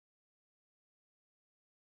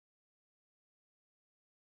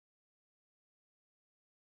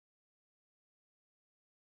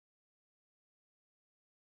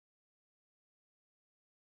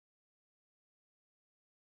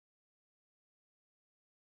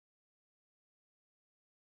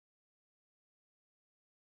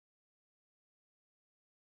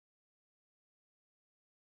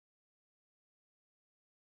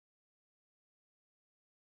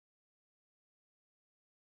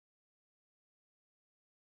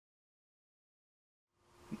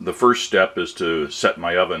the first step is to set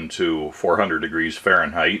my oven to 400 degrees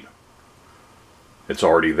Fahrenheit. It's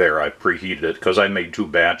already there. I preheated it because I made two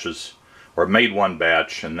batches, or made one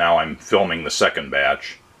batch, and now I'm filming the second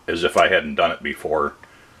batch as if I hadn't done it before.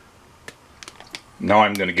 Now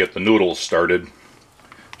I'm going to get the noodles started.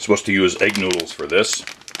 I'm supposed to use egg noodles for this.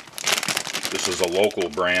 This is a local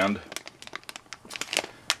brand.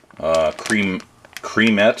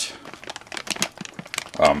 Creamette.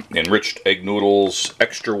 Enriched egg noodles,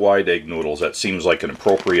 extra wide egg noodles. That seems like an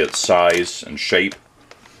appropriate size and shape.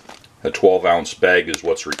 A 12-ounce bag is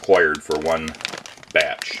what's required for one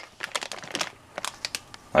batch.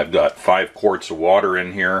 I've got 5 quarts of water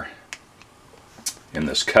in here in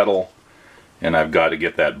this kettle, and I've got to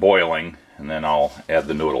get that boiling, and then I'll add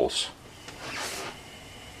the noodles.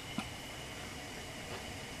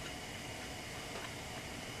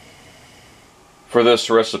 For this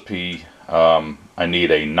recipe, I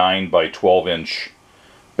need a 9 by 12 inch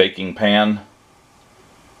baking pan.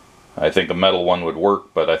 I think a metal one would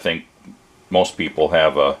work, but I think most people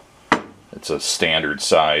have it's a standard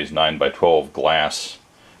size 9 by 12 glass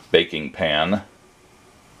baking pan.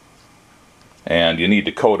 And you need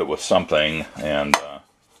to coat it with something, and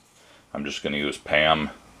I'm just going to use Pam.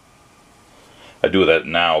 I do that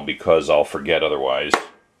now because I'll forget otherwise.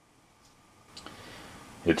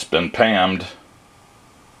 It's been Pammed.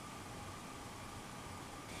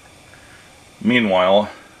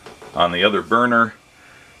 Meanwhile, on the other burner,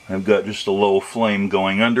 I've got just a low flame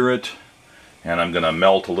going under it, and I'm going to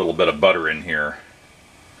melt a little bit of butter in here.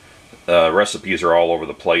 Recipes are all over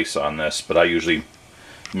the place on this, but I usually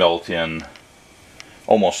melt in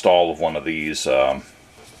almost all of one of these. I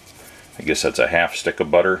guess that's a half stick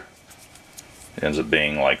of butter. It ends up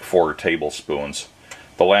being like 4 tablespoons.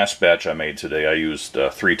 The last batch I made today, I used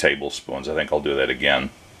 3 tablespoons. I think I'll do that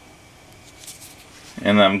again.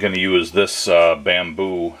 And I'm going to use this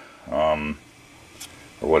bamboo, or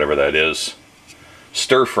whatever that is,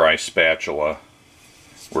 stir-fry spatula.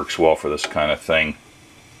 Works well for this kind of thing.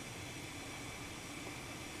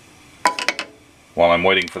 While I'm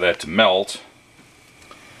waiting for that to melt,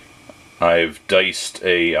 I've diced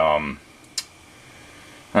a, I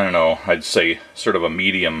don't know, I'd say sort of a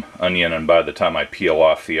medium onion, and by the time I peel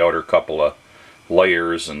off the outer couple of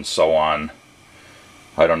layers and so on,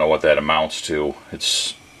 I don't know what that amounts to.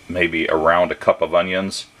 It's maybe around a cup of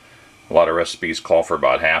onions. A lot of recipes call for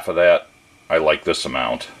about half of that. I like this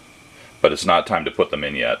amount, but it's not time to put them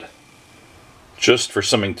in yet. Just for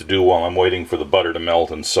something to do while I'm waiting for the butter to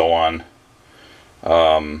melt and so on,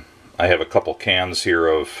 I have a couple cans here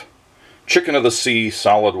of Chicken of the Sea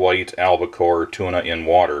solid white albacore tuna in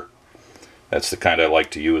water. That's the kind I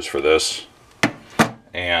like to use for this.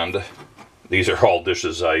 And these are all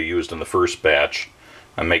dishes I used in the first batch.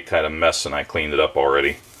 I make kind of a mess and I cleaned it up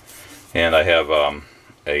already. And I have a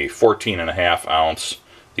 14.5 ounce,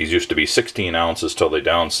 these used to be 16 ounces till they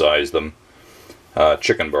downsized them,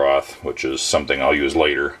 chicken broth, which is something I'll use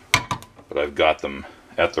later. But I've got them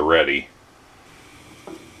at the ready.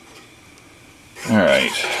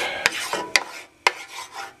 Alright.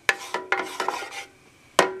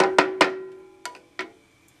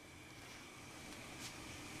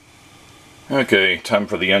 Okay, time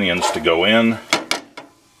for the onions to go in.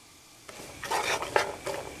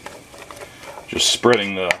 Just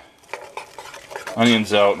spreading the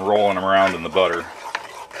onions out and rolling them around in the butter.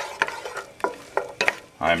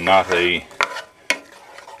 I'm not a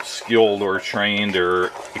skilled or trained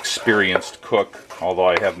or experienced cook, although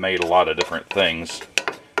I have made a lot of different things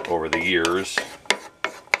over the years.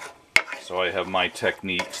 So I have my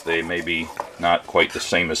techniques. They may be not quite the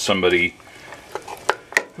same as somebody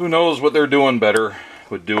who knows what they're doing better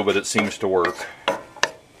would do, but it seems to work.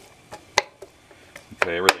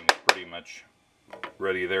 Okay, everything is pretty much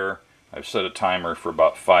ready there. I've set a timer for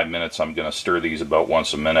about 5 minutes. I'm going to stir these about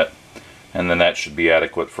once a minute, and then that should be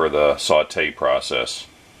adequate for the saute process.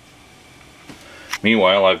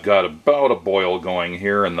 Meanwhile, I've got about a boil going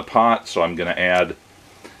here in the pot, so I'm going to add,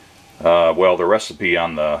 well, the recipe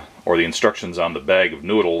on the, or the instructions on the bag of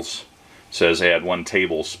noodles says add 1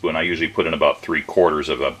 tablespoon. I usually put in about 3/4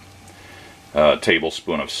 of a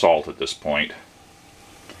tablespoon of salt at this point.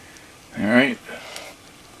 Alright.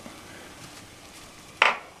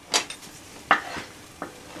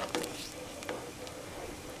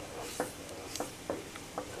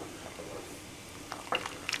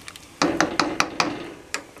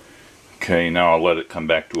 Okay, now I'll let it come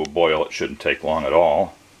back to a boil. It shouldn't take long at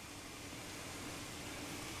all.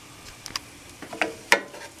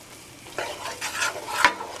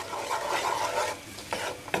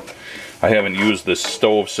 I haven't used this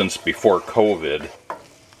stove since before COVID.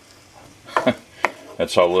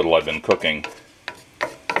 That's how little I've been cooking.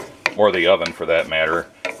 or the oven for that matter.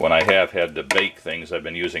 When I have had to bake things, I've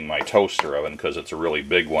been using my toaster oven because it's a really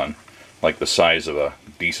big one, like the size of a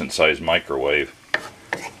decent sized microwave.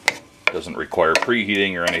 Doesn't require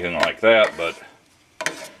preheating or anything like that, but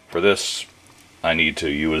for this I need to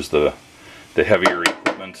use the heavier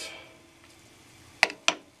equipment.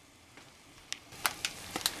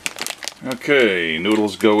 Okay,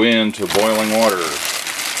 noodles go into boiling water.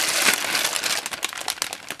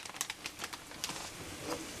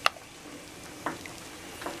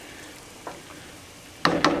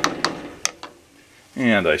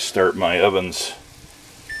 And I start my ovens.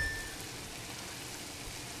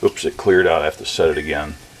 Oops, it cleared out. I have to set it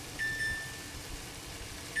again.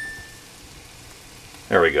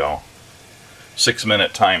 There we go.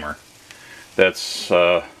 6-minute timer. That's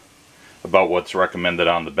about what's recommended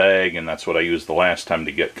on the bag, and that's what I used the last time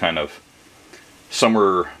to get kind of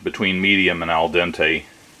somewhere between medium and al dente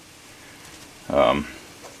on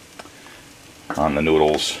the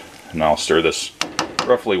noodles. And I'll stir this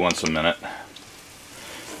roughly once a minute.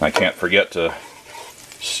 I can't forget to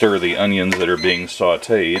stir the onions that are being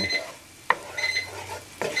sauteed.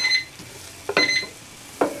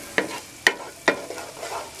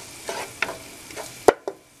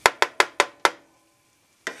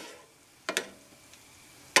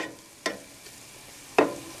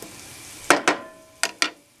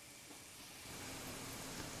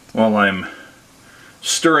 While I'm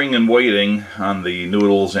stirring and waiting on the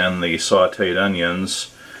noodles and the sauteed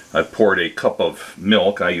onions, I've poured a cup of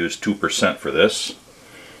milk. I use 2% for this.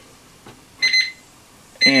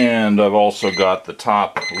 And I've also got the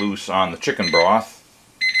top loose on the chicken broth.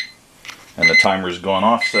 And the timer's gone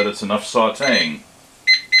off, said it's enough sauteing.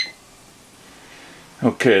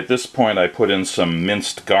 Okay, at this point I put in some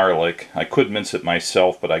minced garlic. I could mince it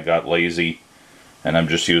myself, but I got lazy. And I'm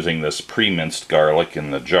just using this pre-minced garlic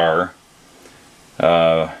in the jar.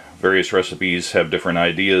 Various recipes have different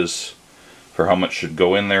ideas for how much should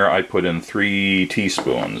go in there. I put in 3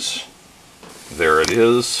 teaspoons. There it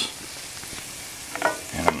is.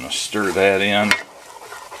 And I'm going to stir that in.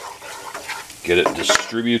 Get it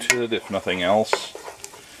distributed, if nothing else.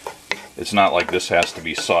 It's not like this has to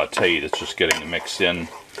be sauteed. It's just getting it mixed in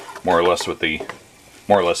more or less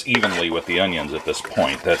evenly with the onions at this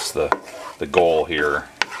point. That's the goal here.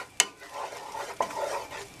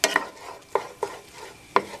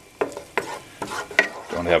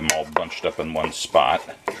 Don't have them all bunched up in one spot.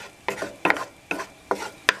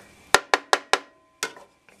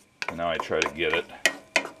 And now I try to get it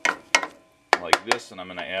like this, and I'm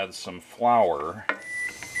going to add some flour.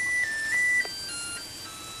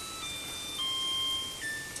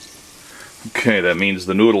 Okay, that means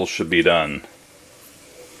the noodles should be done.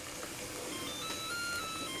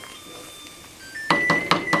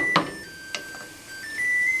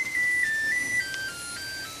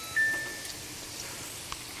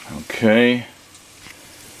 Okay,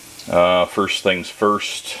 first things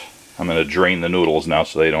first, I'm going to drain the noodles now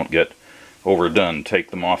so they don't get overdone. Take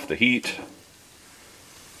them off the heat.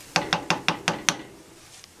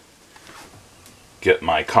 Get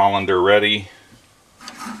my colander ready.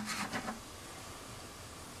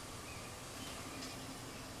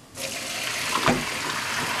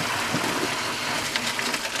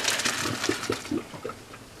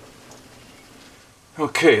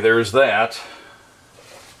 Okay, there's that.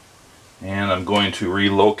 And I'm going to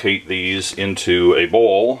relocate these into a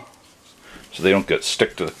bowl so they don't get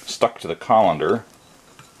stuck to the colander.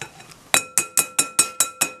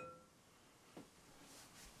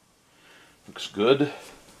 Looks good.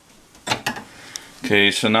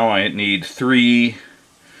 Okay, so now I need 3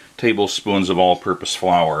 tablespoons of all-purpose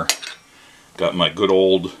flour. Got my good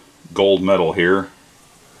old gold medal here.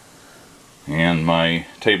 And my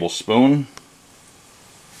tablespoon.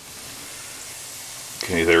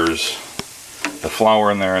 Okay, there's the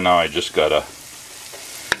flour in there, and now I just gotta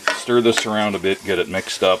stir this around a bit, get it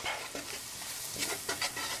mixed up.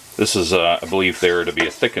 This is, I believe, there to be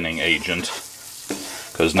a thickening agent,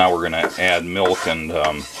 because now we're gonna add milk and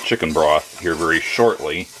chicken broth here very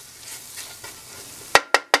shortly.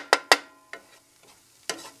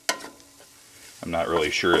 I'm not really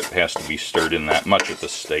sure it has to be stirred in that much at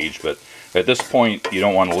this stage, but at this point you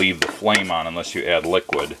don't want to leave the flame on unless you add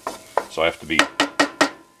liquid, so I have to be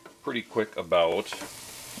pretty quick about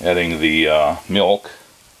adding the milk.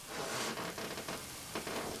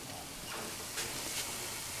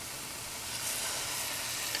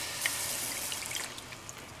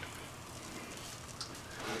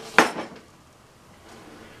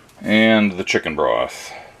 And the chicken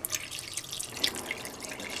broth.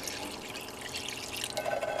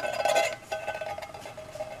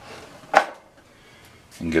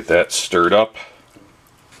 And get that stirred up.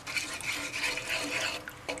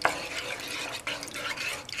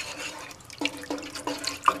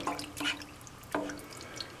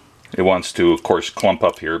 It wants to, of course, clump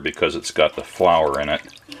up here because it's got the flour in it.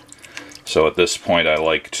 So at this point I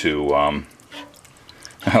like to,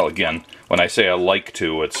 well, again, when I say I like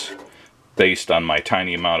to, it's based on my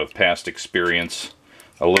tiny amount of past experience,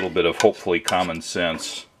 a little bit of hopefully common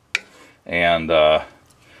sense, and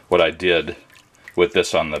what I did with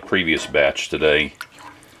this on the previous batch today.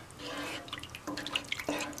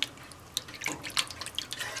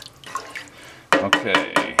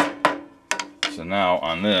 Okay, so now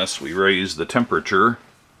on this we raise the temperature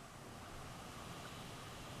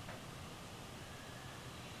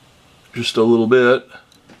just a little bit,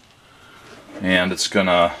 and it's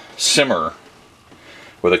gonna simmer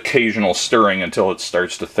with occasional stirring until it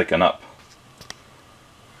starts to thicken up.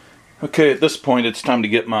 Okay, at this point it's time to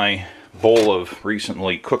get my bowl of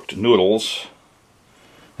recently cooked noodles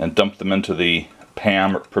and dump them into the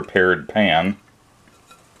prepared pan.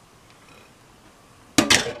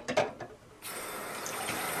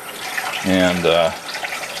 And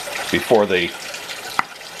before they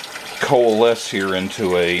coalesce here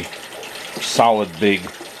into a solid big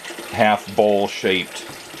half bowl shaped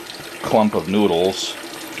clump of noodles,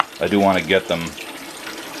 I do want to get them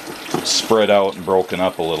spread out and broken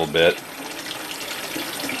up a little bit.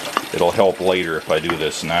 It'll help later if I do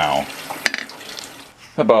this now.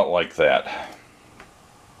 About like that.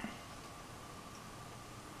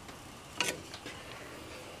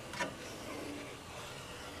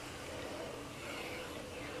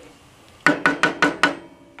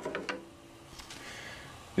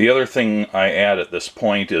 The other thing I add at this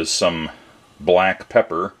point is some black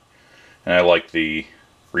pepper, and I like the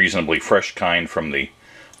reasonably fresh kind from the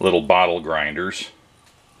little bottle grinders.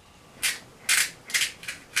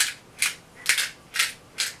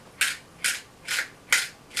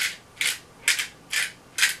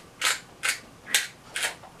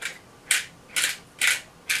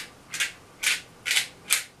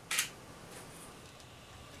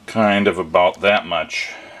 Kind of about that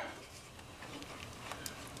much.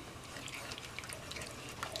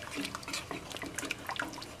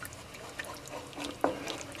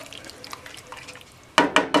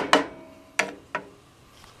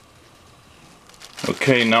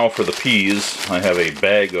 Okay, now for the peas. I have a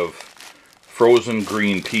bag of frozen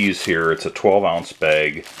green peas here. It's a 12-ounce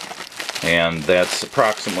bag, and that's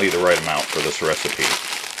approximately the right amount for this recipe.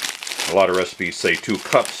 A lot of recipes say 2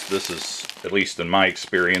 cups. This is, at least in my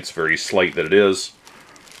experience, very slight that it is.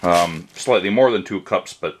 Slightly more than 2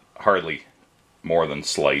 cups, but hardly more than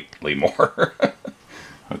slightly more.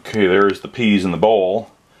 Okay, there's the peas in the bowl,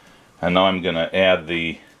 and now I'm going to add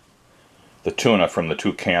the tuna from the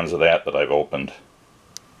 2 cans of that I've opened.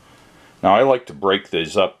 Now I like to break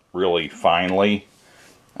these up really finely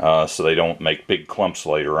so they don't make big clumps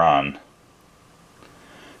later on.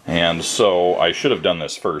 And so I should have done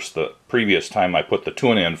this first. The previous time I put the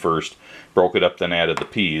tuna in first, broke it up, then added the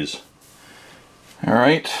peas.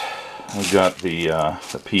 Alright, I've got the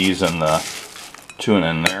peas and the tuna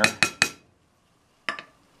in there.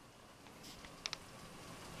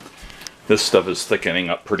 This stuff is thickening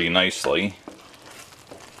up pretty nicely.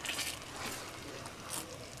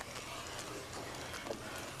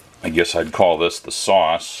 I guess I'd call this the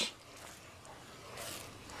sauce.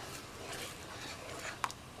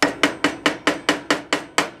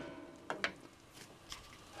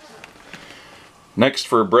 Next,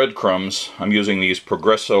 for breadcrumbs, I'm using these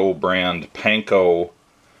Progresso brand Panko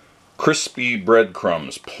crispy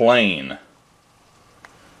breadcrumbs, plain.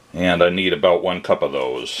 And I need about 1 cup of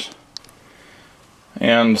those.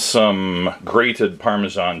 And some grated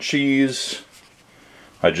Parmesan cheese.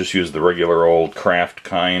 I just use the regular old Kraft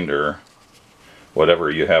kind, or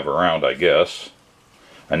whatever you have around, I guess.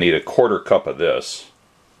 I need 1/4 cup of this.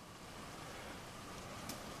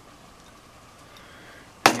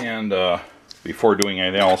 And before doing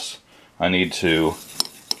anything else, I need to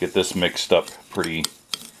get this mixed up pretty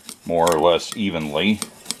more or less evenly.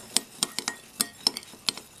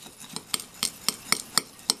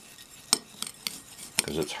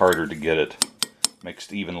 Because it's harder to get it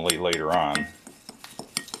mixed evenly later on.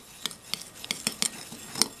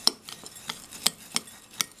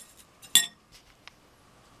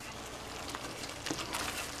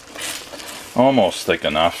 Almost thick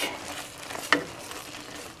enough.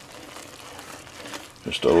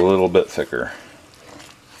 Just a little bit thicker.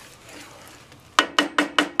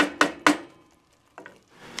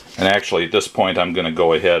 And actually at this point I'm going to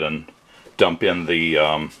go ahead and dump in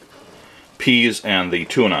the peas and the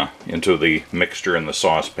tuna into the mixture in the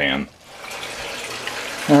saucepan.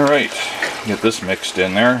 Alright, get this mixed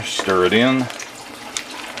in there, stir it in.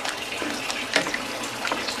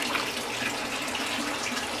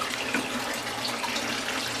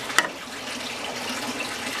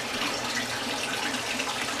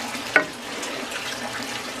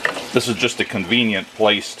 This is just a convenient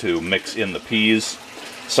place to mix in the peas.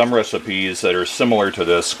 Some recipes that are similar to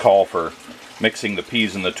this call for mixing the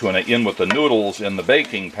peas and the tuna in with the noodles in the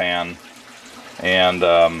baking pan, and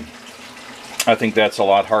I think that's a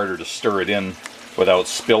lot harder to stir it in without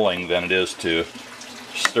spilling than it is to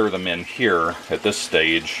stir them in here at this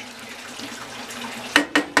stage.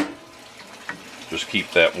 Just keep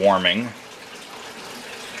that warming.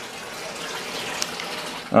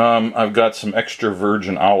 I've got some extra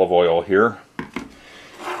virgin olive oil here.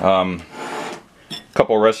 A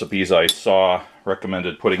couple recipes I saw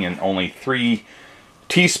recommended putting in only 3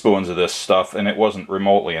 teaspoons of this stuff, and it wasn't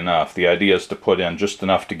remotely enough. The idea is to put in just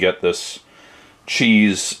enough to get this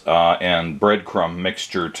cheese and breadcrumb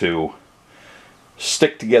mixture to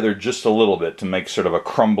stick together just a little bit to make sort of a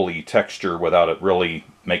crumbly texture without it really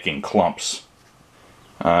making clumps.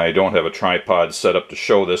 I don't have a tripod set up to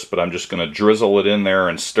show this, but I'm just going to drizzle it in there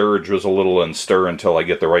and stir, drizzle a little and stir until I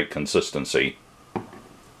get the right consistency.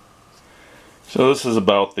 So this is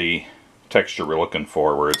about the texture we're looking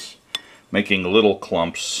for, where it's making little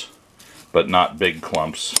clumps, but not big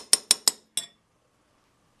clumps.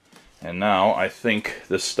 And now I think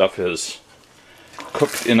this stuff is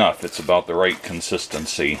cooked enough. It's about the right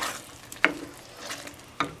consistency.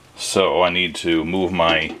 So I need to move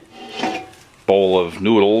my bowl of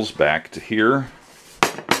noodles back to here.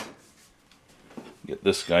 Get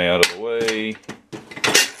this guy out of the way.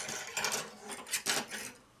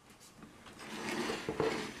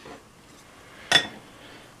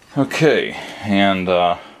 Okay, and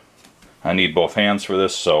I need both hands for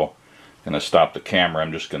this, so I'm going to stop the camera.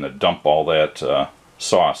 I'm just going to dump all that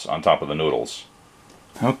sauce on top of the noodles.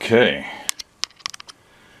 Okay,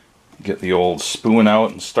 get the old spoon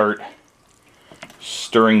out and start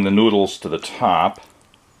stirring the noodles to the top.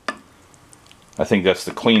 I think that's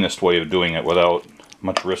the cleanest way of doing it without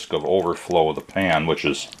much risk of overflow of the pan, which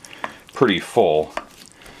is pretty full.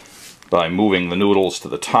 By moving the noodles to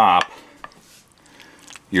the top,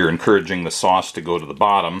 you're encouraging the sauce to go to the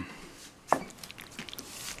bottom.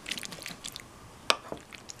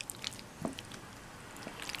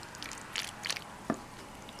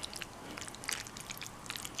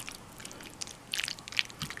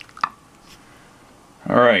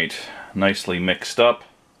 Alright, nicely mixed up.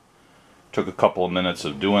 Took a couple of minutes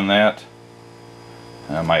of doing that.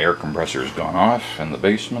 My air compressor's gone off in the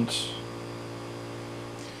basement.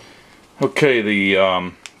 Okay,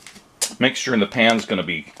 the mixture in the pan is going to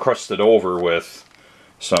be crusted over with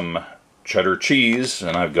some cheddar cheese,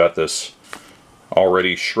 and I've got this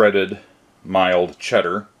already shredded mild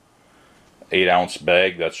cheddar 8-ounce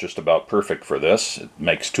bag. That's just about perfect for this. It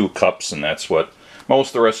makes 2 cups, and that's what most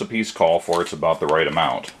of the recipes call for. It's about the right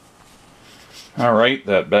amount. Alright,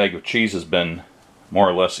 that bag of cheese has been more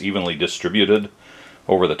or less evenly distributed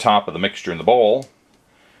over the top of the mixture in the bowl,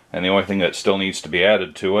 and the only thing that still needs to be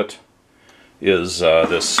added to it is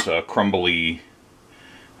this crumbly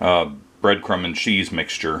breadcrumb and cheese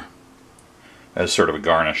mixture as sort of a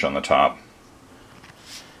garnish on the top.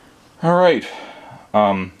 Alright,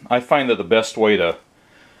 I find that the best way to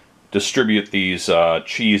distribute these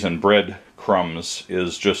cheese and bread crumbs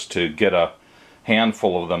is just to get a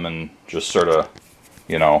handful of them and just sort of,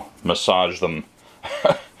 you know, massage them,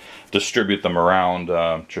 distribute them around,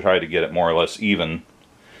 try to get it more or less even.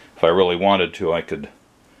 If I really wanted to, I could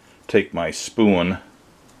take my spoon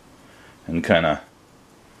and kind of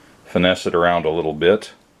finesse it around a little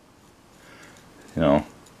bit. You know,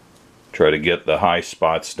 try to get the high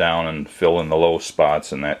spots down and fill in the low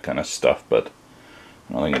spots and that kind of stuff, but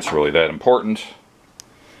I don't think it's really that important.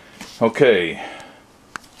 Okay.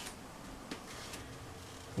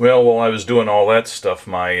 Well, while I was doing all that stuff,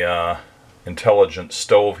 my intelligent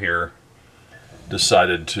stove here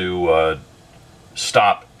decided to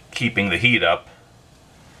stop keeping the heat up.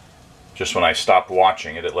 Just when I stopped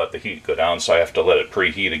watching it, it let the heat go down, so I have to let it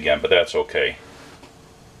preheat again, but that's okay.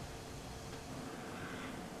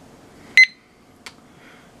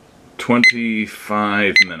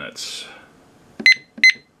 "25 minutes.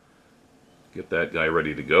 Get that guy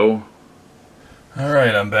ready to go.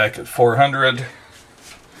 Alright, I'm back at 400.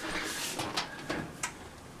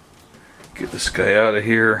 Get this guy out of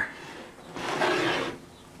here.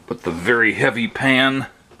 Put the very heavy pan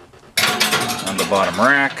on the bottom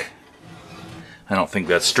rack. I don't think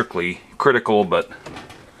that's strictly critical, but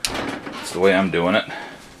it's the way I'm doing it.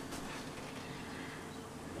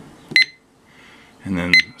 And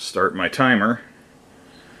then start my timer.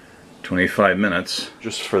 25 minutes.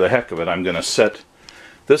 Just for the heck of it, I'm going to set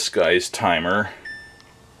this guy's timer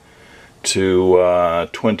to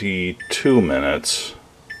 22 minutes.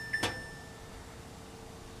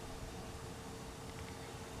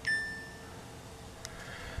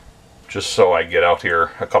 just so I get out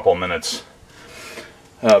here a couple minutes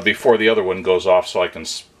before the other one goes off, so I can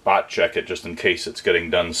spot check it just in case it's getting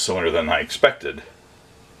done sooner than I expected.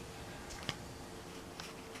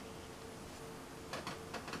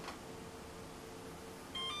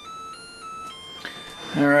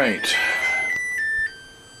 Alright.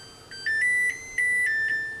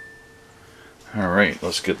 Alright,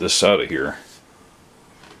 let's get this out of here.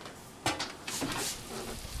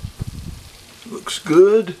 Looks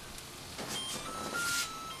good.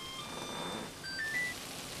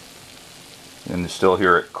 And you still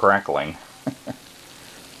hear it crackling.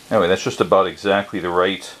 Anyway, that's just about exactly the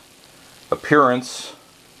right appearance.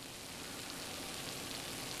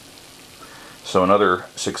 So another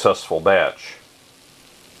successful batch.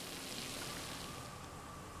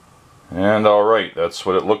 And alright, that's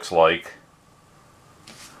what it looks like.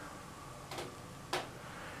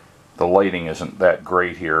 The lighting isn't that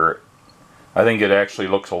great here. I think it actually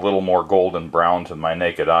looks a little more golden brown to my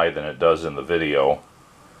naked eye than it does in the video.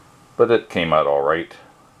 But it came out alright.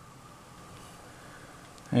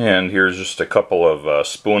 And here's just a couple of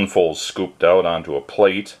spoonfuls scooped out onto a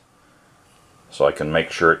plate, so I can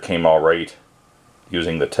make sure it came alright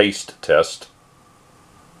using the taste test.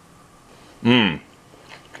 This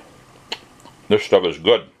stuff is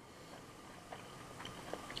good.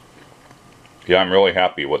 Yeah, I'm really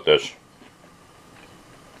happy with this.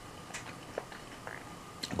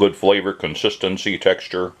 Good flavor, consistency,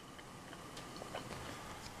 texture.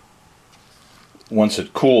 Once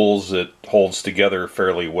it cools, it holds together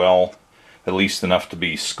fairly well, at least enough to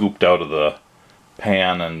be scooped out of the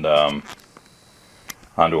pan and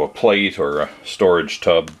onto a plate or a storage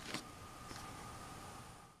tub